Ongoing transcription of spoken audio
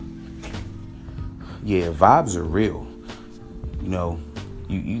Yeah, vibes are real. You know,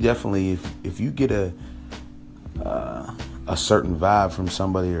 you definitely, if you get a certain vibe from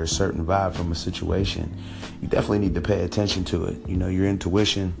somebody or a certain vibe from a situation, you definitely need to pay attention to it. Your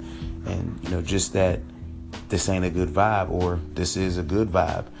intuition, and just that this ain't a good vibe or this is a good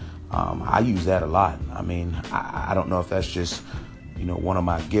vibe. I use that a lot. I mean, I don't know if that's just one of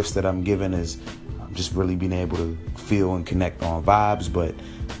my gifts that I'm given is just really being able to feel and connect on vibes, but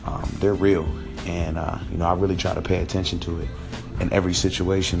they're real. And I really try to pay attention to it in every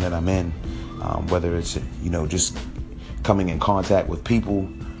situation that I'm in, whether it's just coming in contact with people,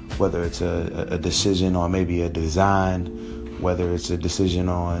 whether it's a decision on maybe a design, whether it's a decision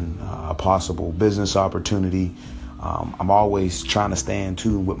on a possible business opportunity. I'm always trying to stay in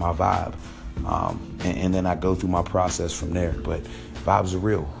tune with my vibe, and then I go through my process from there. But vibes are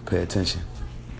real. Pay attention.